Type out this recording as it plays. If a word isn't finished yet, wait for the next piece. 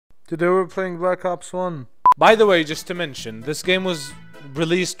Today we're playing Black Ops 1. By the way, just to mention, this game was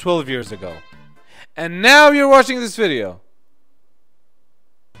released 12 years ago. And now you're watching this video.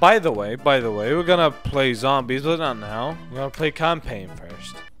 By the way, we're gonna play zombies, but not now. We're gonna play campaign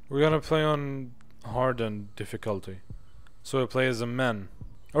first. We're gonna play on hardened difficulty. So we play as a man.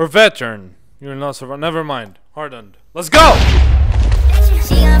 Or veteran. You're not so never mind. Hardened. Let's go!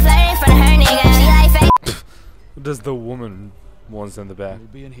 Does the woman ones in the back? We'll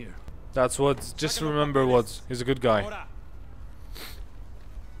be in here. That's what. Just remember what. He's a good guy.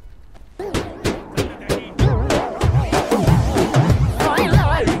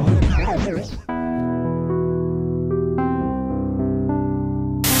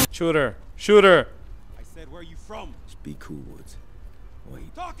 Shooter! Shooter! I said, where are you from? Just be cool, Woods.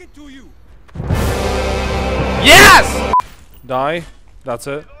 Wait. Talking to you. Yes! Die. That's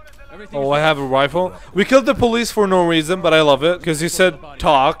it. Oh, I have a rifle. We killed the police for no reason, but I love it because he said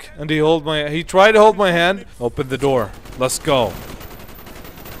talk and he tried to hold my hand. Open the door. Let's go.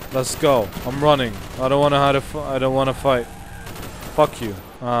 Let's go. I'm running. I don't want to fight. Fuck you.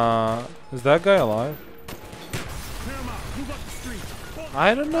 Is that guy alive?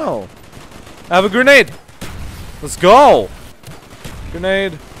 I don't know. I have a grenade. Let's go.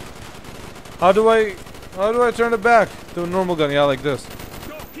 Grenade. How do I turn it back to a normal gun? Yeah, like this.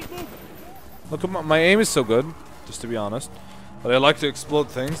 Look at my aim is so good, just to be honest. But I like to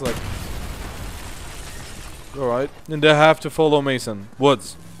explode things like. Alright. And I have to follow Mason.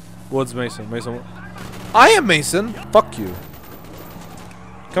 Woods. Woods Mason. Mason. I am Mason! Fuck you.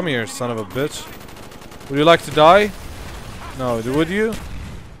 Come here, son of a bitch. Would you like to die? No, would you?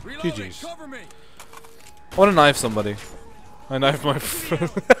 GG's. I want to knife somebody. I knifed my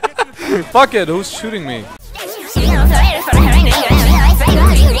friend. Fuck it, who's shooting me?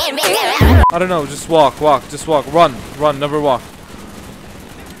 I don't know, just walk, just walk. Run, never walk.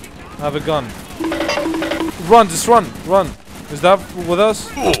 I have a gun. Run, just run. Is that with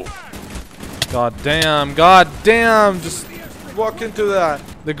us? God damn, just walk into that.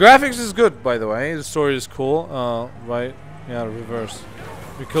 The graphics is good, by the way. The story is cool. Right, yeah, reverse.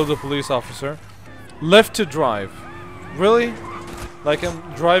 We killed a police officer. Left to drive. Really? Like I'm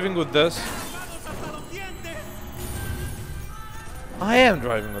driving with this? I am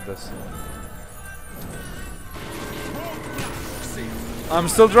driving with this. I'm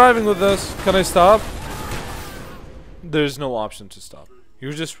still driving with this. Can I stop? There's no option to stop.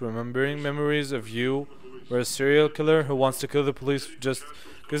 You're just remembering memories of you were a serial killer who wants to kill the police just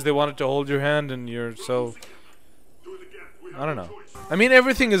because they wanted to hold your hand and you're so... I don't know. I mean,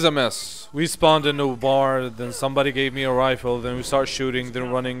 everything is a mess. We spawned in a bar, then somebody gave me a rifle, then we start shooting, then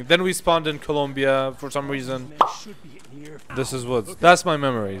running, then we spawned in Colombia for some reason. This is Woods. That's my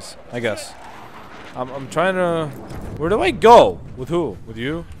memories, I guess. I'm trying to... Where do I go? With who? With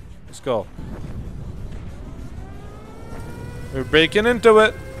you? Let's go. We're breaking into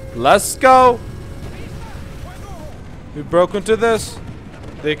it. Let's go. We broke into this.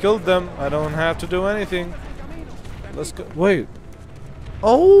 They killed them. I don't have to do anything. Let's go. Wait.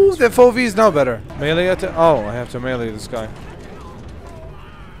 Oh, the FOV is now better. Melee attack. Oh, I have to melee this guy.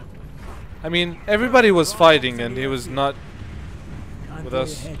 I mean, everybody was fighting and he was not with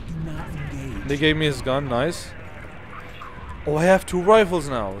us. They gave me his gun. Nice. Oh, I have 2 rifles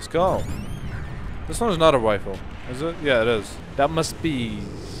now. Let's go. This one is not a rifle. Is it? Yeah, it is. That must be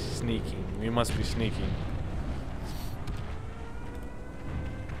sneaking. We must be sneaking.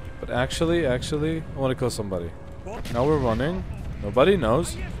 But actually, I want to kill somebody. Now we're running. Nobody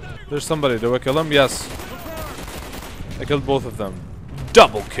knows. There's somebody. Do I kill him? Yes. I killed both of them.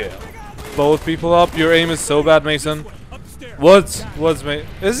 Double kill. Both people up. Your aim is so bad, Mason. Woods Mason.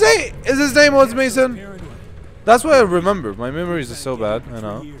 Is his name Woods Mason? That's what I remember. My memories are so bad. I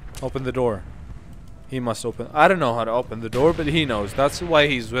know. Open the door. He must open. I don't know how to open the door, but he knows. That's why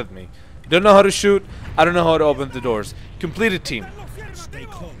he's with me. Don't know how to shoot. I don't know how to open the doors. Completed team.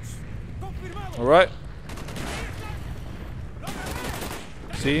 Alright.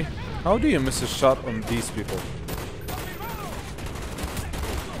 See? How do you miss a shot on these people?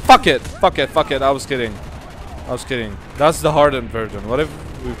 Fuck it. I was kidding. That's the hardened version. What if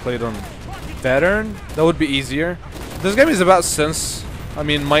we played on veteran? That would be easier. This game is about sense. I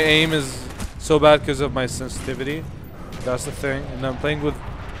mean, my aim is so bad because of my sensitivity. That's the thing. And I'm playing with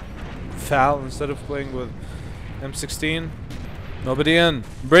FAL instead of playing with M16. Nobody in.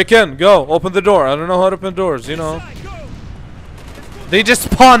 Break in. Go. Open the door. I don't know how to open doors, you know. They just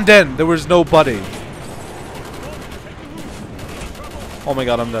spawned in. There was nobody. Oh my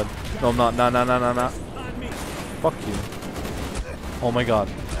god, I'm dead. No, I'm not. Nah. Fuck you. Oh my god.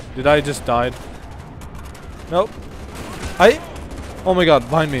 Did I just die? Nope. Oh my god,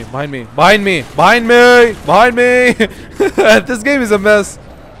 behind me, behind me, behind me, behind me, behind me. This game is a mess,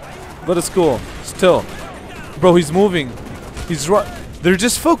 but it's cool. Still, bro, he's moving. He's right. They're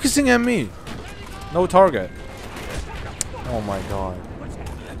just focusing on me. No target. Oh my god.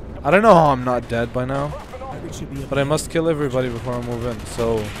 I don't know how I'm not dead by now, but I must kill everybody before I move in,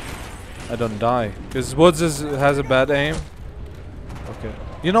 so I don't die. Because Woods has a bad aim. Okay.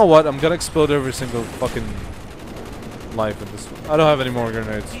 You know what? I'm gonna explode every single fucking life in this one. I don't have any more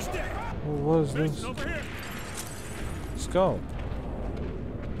grenades. Oh, what is this? Let's go.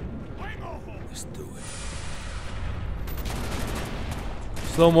 Let's do it.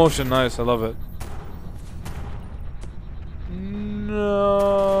 Slow motion, nice. I love it.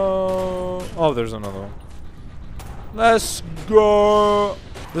 No. Oh, there's another one. Let's go.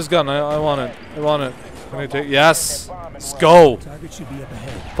 This gun, I want it. I want it. Can I take? Yes. Let's go. Target should be up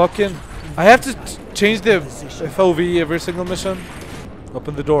ahead. Fucking. I have to change the FOV every single mission.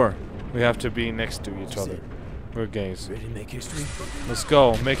 Open the door. We have to be next to each other. We're gays. Ready to make history? Let's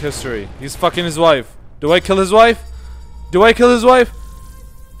go. Make history. He's fucking his wife. Do I kill his wife? Do I kill his wife?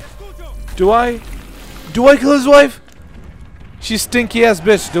 Do I? Do I kill his wife? She's stinky ass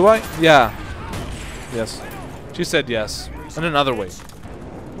bitch. Do I? Yeah. Yes. She said yes. In another way.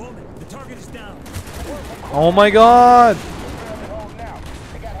 The target is down. Oh my god.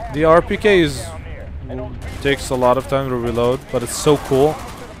 The RPK takes a lot of time to reload, but it's so cool.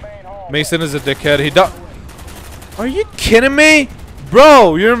 Mason is a dickhead. He died. Are you kidding me?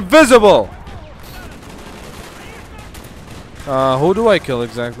 Bro, you're invisible. Who do I kill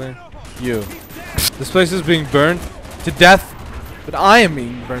exactly? You. This place is being burned to death, but I am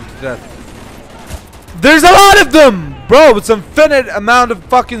being burned to death. There's a lot of them! Bro, it's an infinite amount of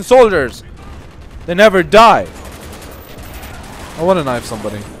fucking soldiers. They never die. I want to knife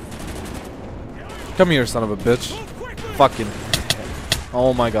somebody. Come here, son of a bitch. Fucking.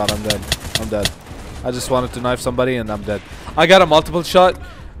 Oh my god, I'm dead. I'm dead. I just wanted to knife somebody and I'm dead. I got a multiple shot,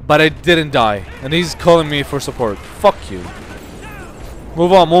 but I didn't die. And he's calling me for support. Fuck you.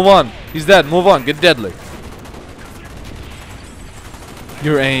 Move on, move on. He's dead. Move on. Get deadly.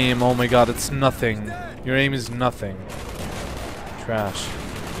 Your aim, oh my god, it's nothing. Your aim is nothing. Trash.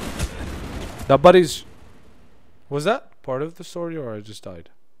 That buddy's... Was that part of the story or I just died?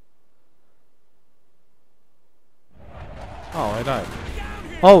 Oh, I died.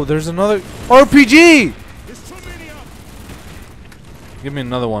 Oh, there's another RPG! Give me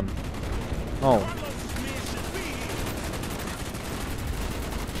another one. Oh.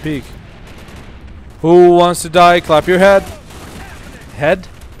 Peek. Who wants to die? Clap your head. Head?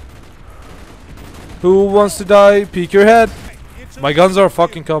 Who wants to die? Peek your head. My guns are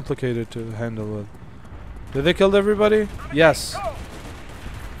fucking complicated to handle with. Did they kill everybody? Yes.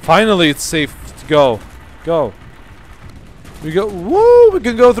 Finally, it's safe to go. Go. We go. Woo! We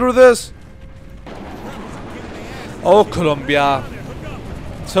can go through this. Oh, Colombia.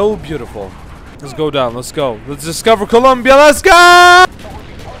 So beautiful. Let's go down. Let's go. Let's discover Colombia. Let's go!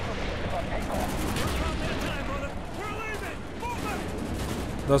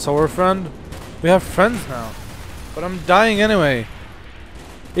 That's our friend. We have friends now. But I'm dying anyway.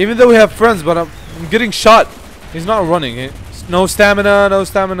 Even though we have friends, but I'm getting shot. He's not running. No stamina, no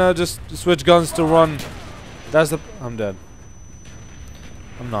stamina. Just switch guns to run. That's the... I'm dead.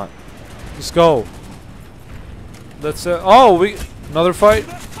 I'm not. Let's go. Let's... oh, we... Another fight.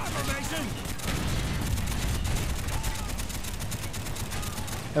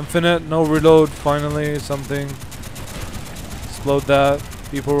 Infinite, no reload. Finally, something. Explode that.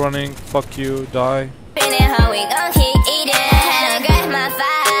 People running. Fuck you. Die.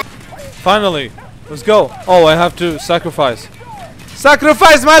 Finally. Let's go. Oh, I have to sacrifice.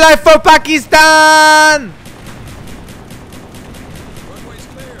 Sacrifice my life for Pakistan!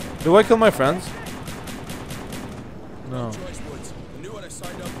 Do I kill my friends? No.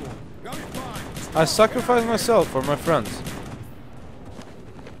 I sacrificed myself for my friends.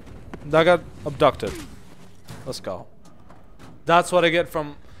 I got abducted. Let's go. That's what I get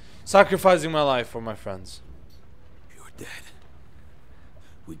from sacrificing my life for my friends. You're dead.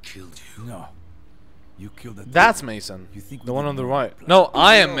 We killed you. No. You killed that. That's Mason. You think the one on the right. No,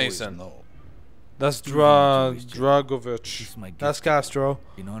 I am Mason. That's Dragovich. That's Castro.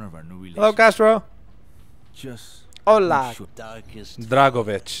 In honor of our new relationship. Hello, Castro. Just Hola. Darkest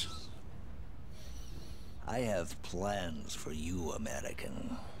Dragovich. I have plans for you,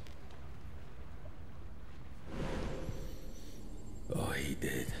 American. Oh, he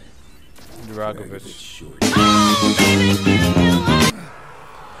did. Dragovich. Sure.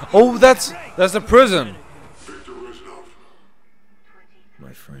 Oh, that's the prison.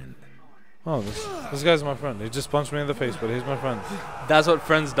 My friend. Oh, this guy's my friend. He just punched me in the face, but he's my friend. That's what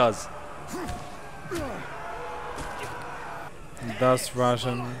friends does. That's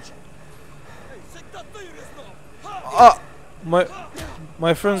Russian. Ah,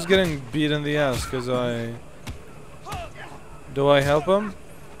 my friend's getting beat in the ass because I. Do I help him?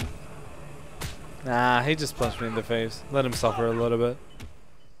 Nah, he just punched me in the face. Let him suffer a little bit.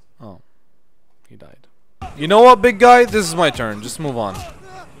 Oh, he died. You know what, big guy? This is my turn. Just move on.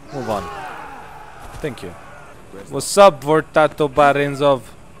 Move on. Thank you. What's up, Vortato Barenzov?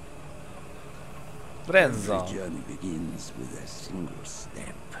 Brenzov. Journey begins with a single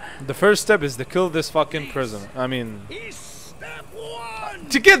step. The first step is to kill this fucking prisoner. I mean, Step one.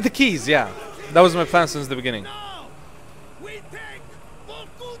 to get the keys, yeah. That was my plan since the beginning. We take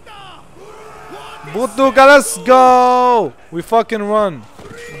Vorkuta. Butuka, let's go! We fucking run.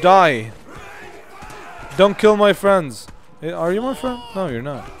 Die. Don't kill my friends. Are you my friend? No, you're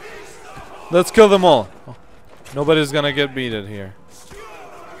not. Let's kill them all. Oh, nobody's gonna get beaten here.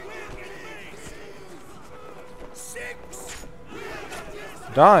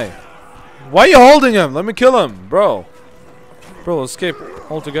 Die. Why are you holding him? Let me kill him, bro. Bro, escape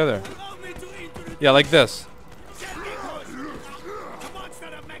altogether. Yeah, like this.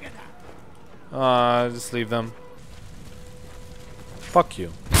 Just leave them. Fuck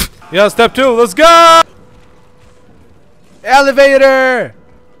you. Yeah, step 2, let's go! Elevator!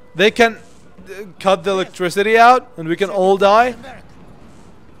 They can cut the electricity out and we can all die.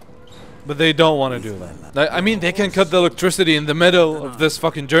 But they don't want to do that. I mean, they can cut the electricity in the middle of this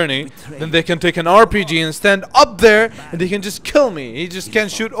fucking journey. Then they can take an RPG and stand up there and they can just kill me. He just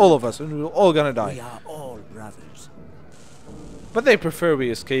can't shoot all of us and we're all gonna die. We are all brothers. But they prefer we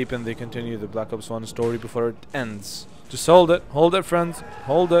escape and they continue the Black Ops 1 story before it ends. Just hold it. Hold it, friends.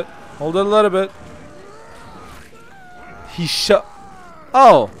 Hold it. Hold it a little bit. He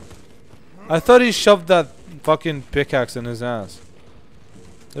Oh! I thought he shoved that fucking pickaxe in his ass.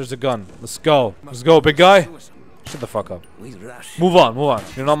 There's a gun. Let's go. Let's go, big guy. Shut the fuck up. We rush. Move on, move on.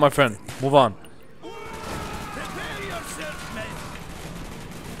 You're not my friend. Move on.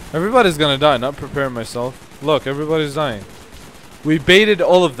 Everybody's gonna die, not preparing myself. Look, everybody's dying. We baited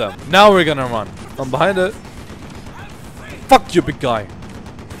all of them. Now we're gonna run. I'm behind it. Fuck you, big guy.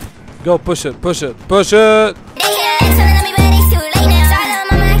 Go, push it, push it, push it!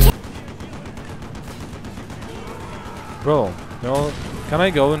 Bro, you know, can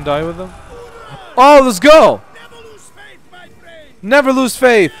I go and die with them? Oh, let's go! Never lose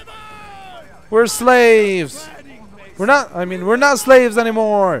faith! We're slaves! We're not slaves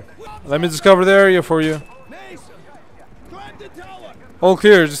anymore! Let me discover the area for you. All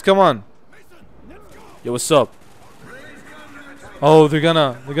clear, just come on. Yo, what's up? Oh, they're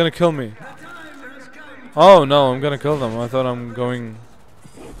gonna kill me. Oh no, I'm gonna kill them. I thought I'm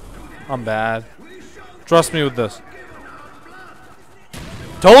bad. Trust me with this.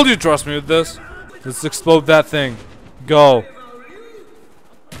 Told you trust me with this. Let's explode that thing. Go.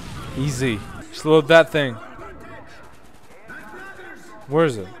 Easy. Explode that thing. Where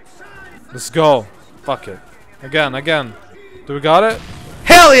is it? Let's go. Fuck it. Again. Do we got it?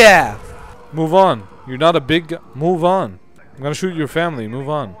 Hell yeah! Move on. You're not a big guy. Move on. I'm gonna shoot your family. Move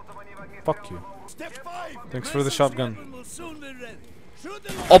on. Fuck you. Thanks for the shotgun.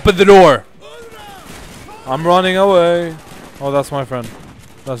 Open the door! I'm running away. Oh, that's my friend.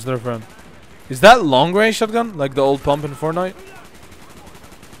 That's their friend. Is that long range shotgun? Like the old pump in Fortnite?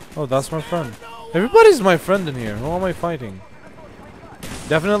 Oh, that's my friend. Everybody's my friend in here. Who am I fighting?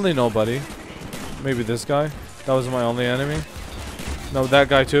 Definitely nobody. Maybe this guy. That was my only enemy. No, that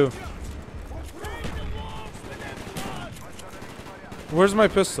guy too. Where's my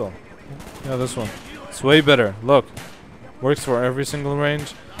pistol? Yeah, this one. It's way better. Look. Works for every single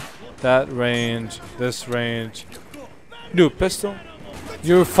range. That range. This range. New pistol.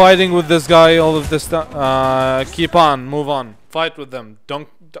 You're fighting with this guy all of this time. Keep on. Move on. Fight with them. Don't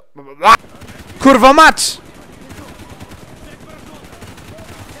Kurva mać!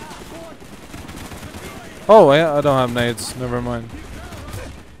 Oh, I don't have nades. Never mind.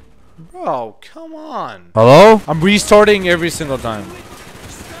 Bro, come on. Hello? I'm restarting every single time.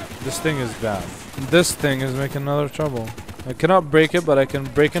 This thing is bad. This thing is making another trouble. I cannot break it, but I can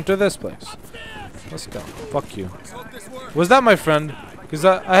break into this place. Let's go. Fuck you. Was that my friend? Because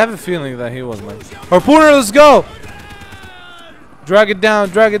I have a feeling that he was my harpooner. Let's go! Drag it down,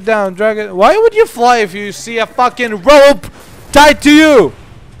 drag it down, drag it. Why would you fly if you see a fucking rope tied to you?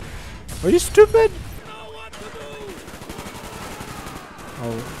 Are you stupid?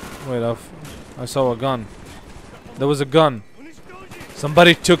 Oh, wait, I saw a gun. There was a gun.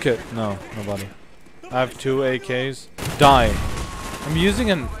 Somebody took it. No, nobody. I have 2 AKs. Die. I'm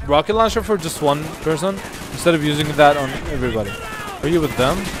using a rocket launcher for just one person instead of using that on everybody. Are you with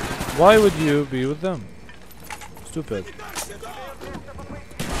them? Why would you be with them? Stupid.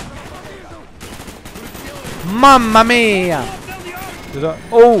 Mamma mia!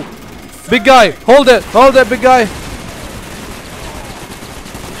 Oh! Big guy! Hold it! Hold it, big guy!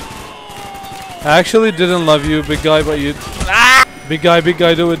 I actually didn't love you, big guy, but you... Ah! Big guy,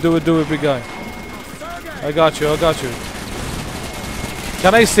 do it, big guy. I got you,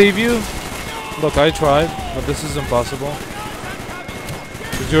 Can I save you? Look, I tried, but this is impossible.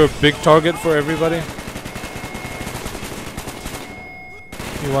 Because you're a big target for everybody.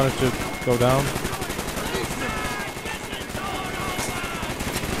 You wanted to go down?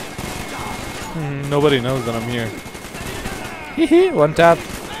 Nobody knows that I'm here. Hehe, one tap.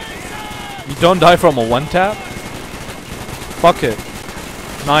 You don't die from a one tap? Fuck it.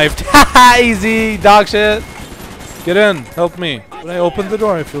 Knifed. Haha, easy, dog shit. Get in, help me. When I open the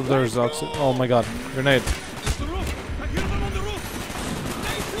door, I feel there's oxygen. Oh my god, grenade.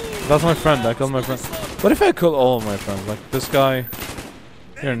 That's my friend, I killed my friend. What if I kill all of my friends? Like this guy.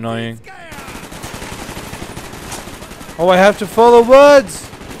 You're annoying. Oh, I have to follow Woods!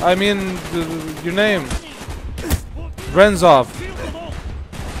 I mean, your name. Renzov.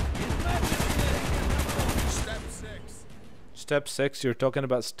 Step 6, you're talking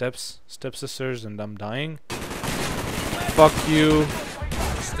about stepsisters, and I'm dying. Fuck you.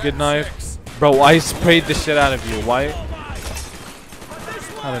 Good knife. Bro, I sprayed the shit out of you. Why?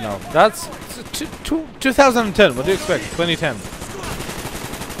 I don't know. That's 2010. What do you expect? 2010.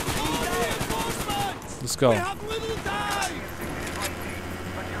 Let's go.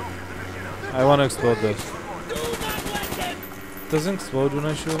 I want to explode this. Doesn't explode when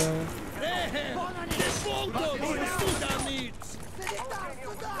I shoot at it.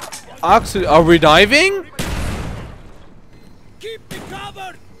 Oxy, are we diving? Keep me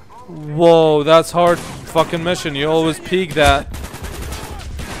covered. Whoa, that's hard fucking mission. You always peek that.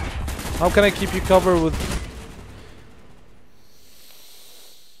 How can I keep you covered with...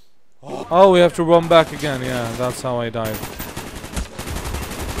 Oh, we have to run back again. Yeah, that's how I died.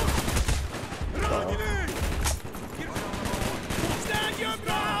 Stand your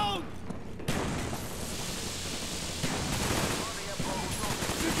ground.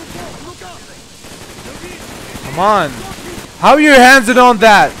 Come on. How are your hands on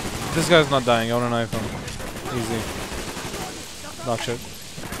that? This guy's not dying. I want a knife him. Easy. Dog shit.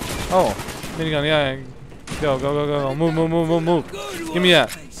 Oh. Minigun, yeah. Go. Move. Give me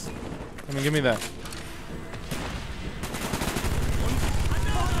that. Give me that.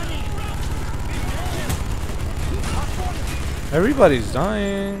 Everybody's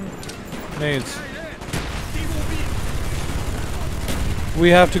dying. Nades. We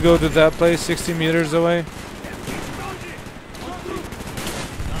have to go to that place 60 meters away.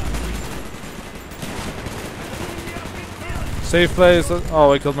 Safe place.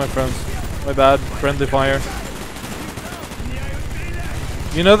 Oh, I killed my friends. My bad. Friendly fire.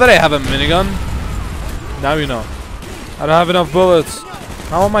 You know that I have a minigun? Now you know. I don't have enough bullets.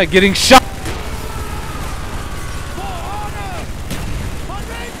 How am I getting shot?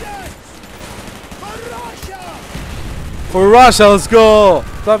 For Russia, let's go!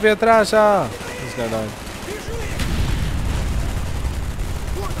 Soviet Russia! This guy died.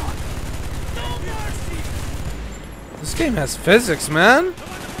 This game has physics, man!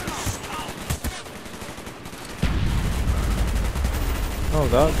 Oh,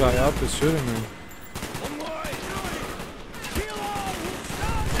 that guy up is shooting me.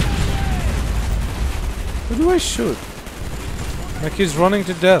 Who do I shoot? Like he's running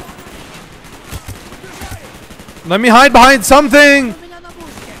to death. Let me hide behind something!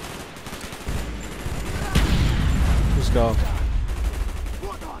 Let's go.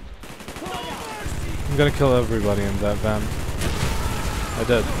 I'm gonna kill everybody in that van. I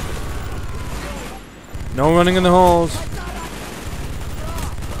did. No running in the holes.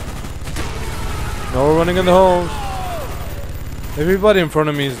 No running in the holes. Everybody in front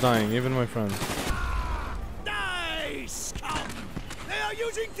of me is dying, even my friends. Nice. They are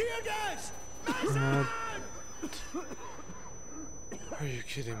using tear gas. Are you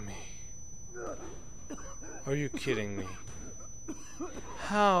kidding me? Are you kidding me?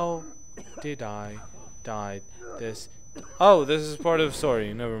 How did I die this? Oh, this is part of the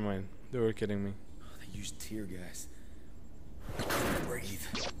story. Never mind. They were kidding me. They used tear gas. I couldn't breathe.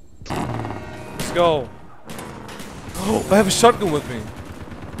 Let's go. Oh, I have a shotgun with me.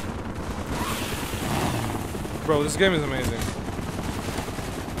 Bro, this game is amazing.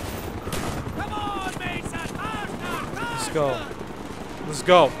 Come on, mates. Let's go. Let's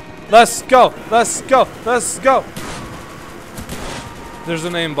go. Let's go. Let's go. Let's go. There's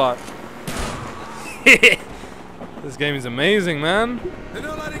an aimbot. This game is amazing, man. They're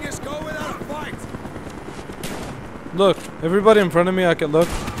not letting us go without a fight. Look, everybody in front of me, I can look.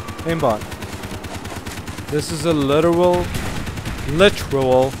 Aimbot. This is a literal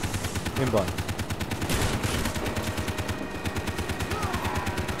aimbot.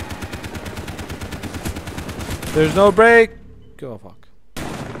 There's no break. Oh fuck.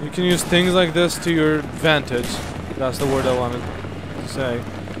 You can use things like this to your advantage. That's the word I wanted to say.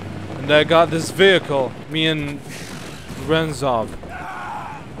 And I got this vehicle. Me and Renzov.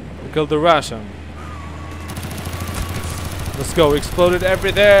 We killed the Russian. Let's go. We exploded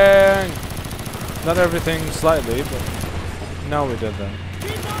everything. Not everything slightly, but now we did that.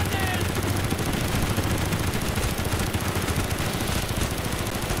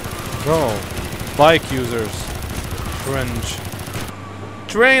 Go. Bike users. Cringe.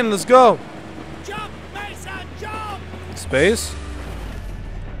 Train, let's go. Jump, Mason, jump! Space?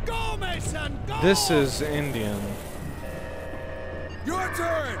 Go, Mason, go! This is Indian. Your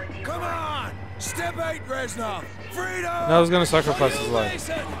turn. Come on. Step 8, Reznov. Freedom. Now I was gonna sacrifice his life.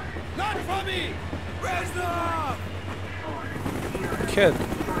 Mason! Not for me! Reznov. Kid.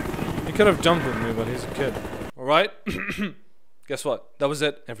 He could have jumped with me, but he's a kid. Alright. Guess what? That was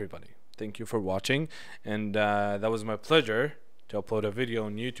it, everybody. Thank you for watching. And that was my pleasure to upload a video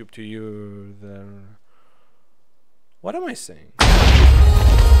on YouTube to you. What am I saying?